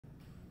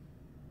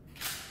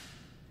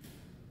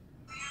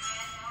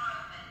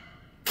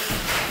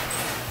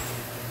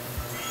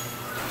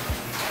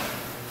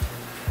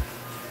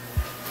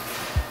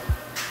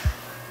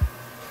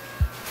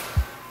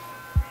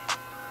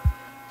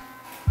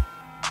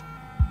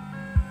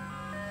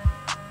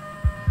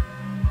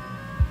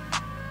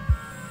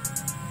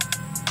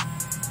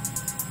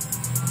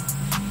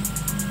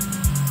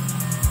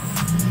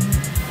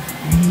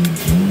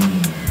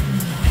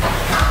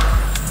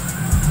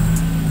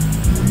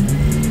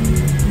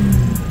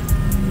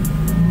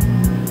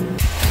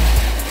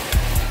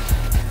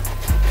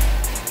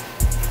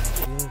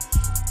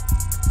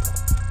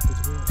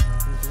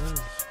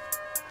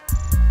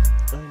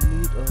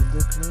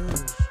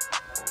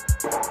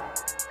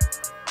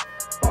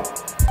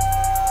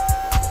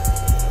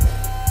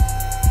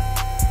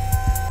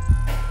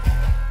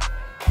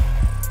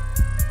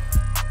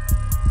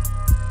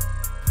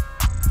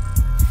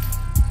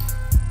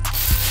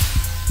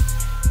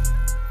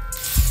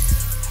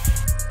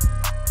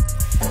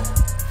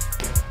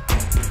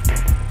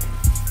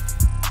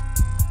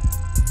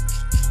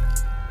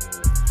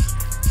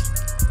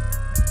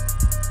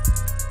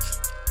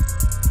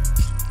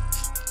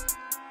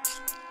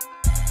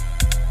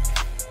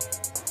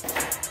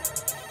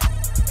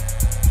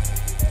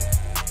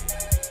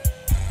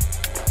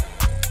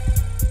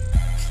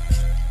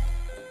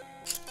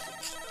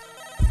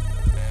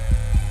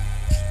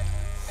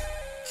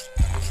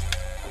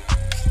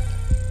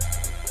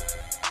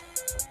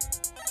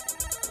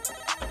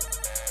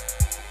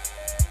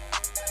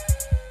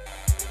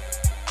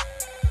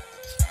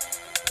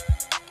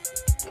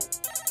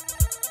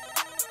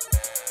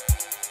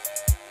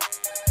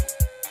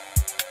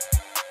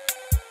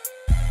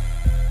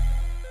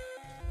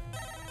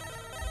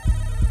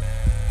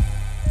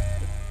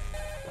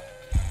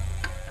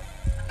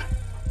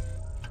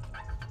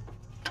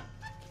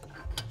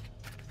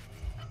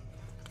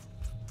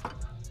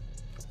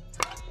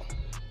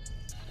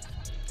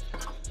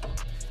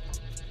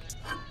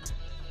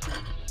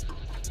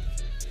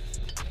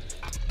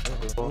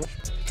Make sure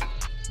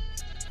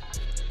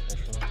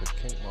not to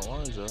kink my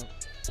lines up.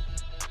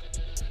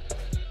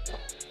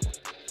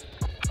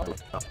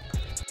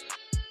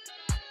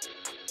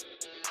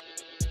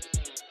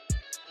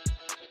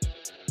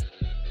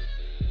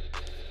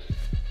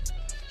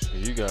 So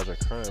you guys are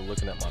currently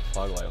looking at my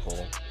fog light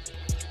hole.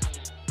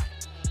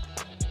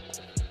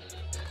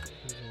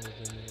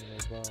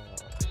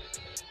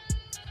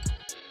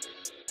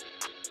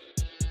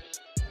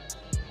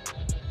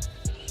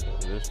 So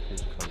this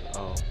piece comes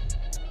out.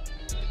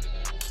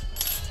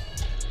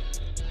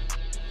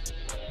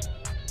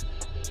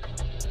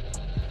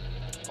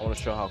 I want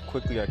to show how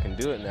quickly I can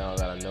do it now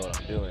that I know what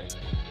I'm doing.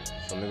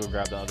 So I'm gonna go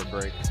grab the other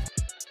brake.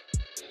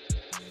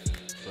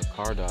 The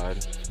car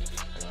died,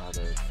 and I had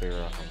to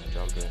figure out how to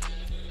jump it.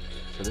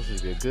 So this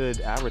would be a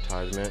good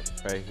advertisement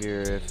right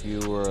here if you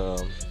were,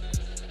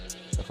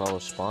 if I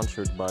was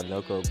sponsored by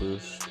Noco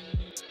Boost.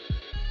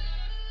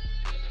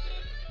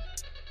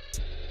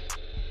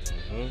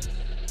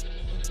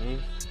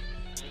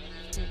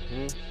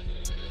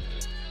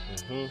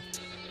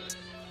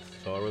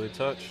 That's all I really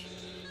touch.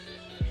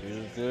 These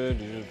are good,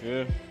 these are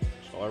good.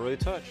 That's all I really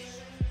touch.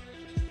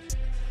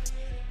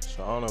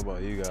 So I don't know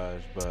about you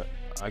guys, but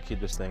I keep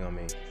this thing on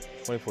me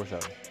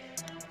 24/7.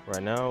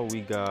 Right now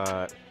we got,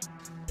 I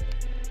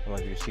don't know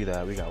if you can see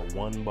that, we got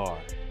 1 bar.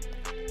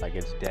 Like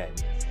it's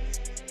dead.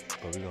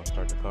 But we're gonna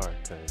start the car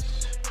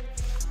because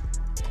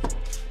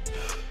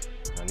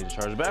I need to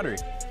charge the battery.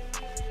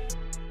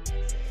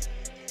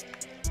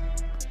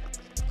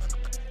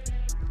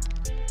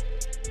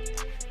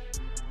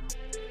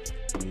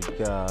 We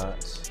got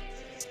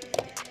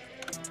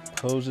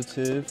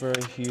positive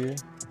right here.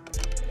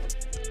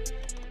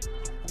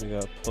 We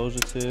got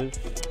positive,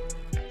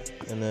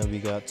 and then we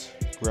got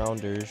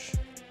grounders,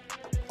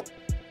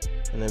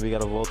 and then we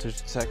got a voltage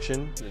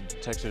detection that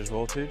detects there's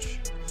voltage.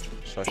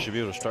 So I should be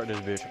able to start this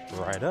bitch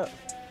right up.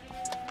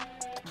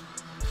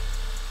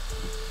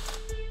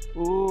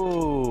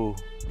 Ooh,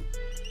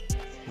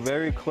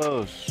 very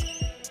close.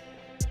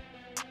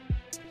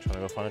 Trying to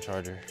go find a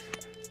charger.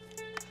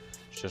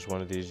 It's just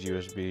one of these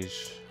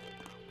USBs,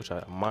 which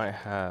I might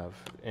have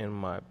in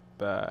my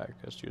bag.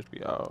 That's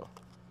USB out,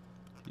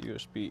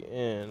 USB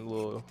in,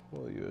 little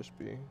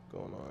USB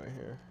going on right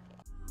here.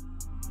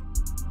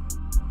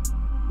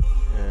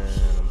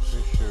 And I'm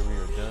pretty sure we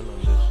are done on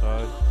this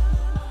side.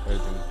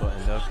 Everything's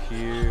buttoned up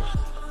here.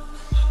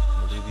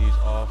 I'm gonna do these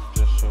off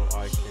just so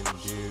I can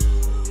do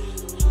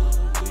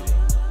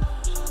bleeding.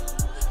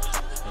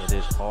 It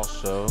is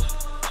also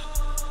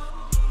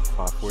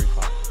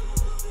 5:45.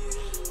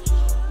 So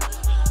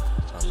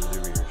time to do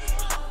rears.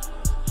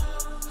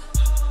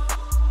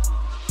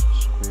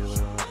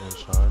 Squealer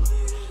inside.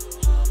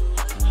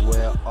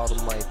 Where are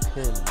my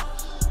pins?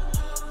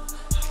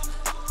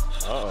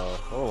 Uh-oh,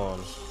 hold on.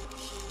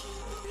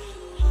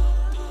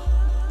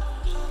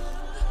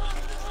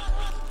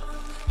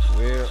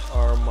 Where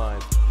are my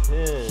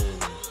pins?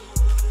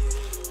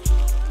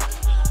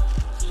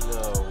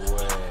 No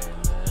way,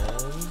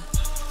 man.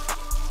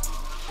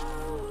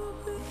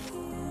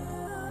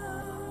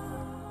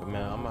 But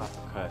man, I'm gonna have to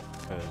cut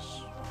because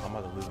I'm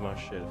about to lose my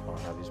shit if I don't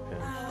have these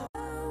pins.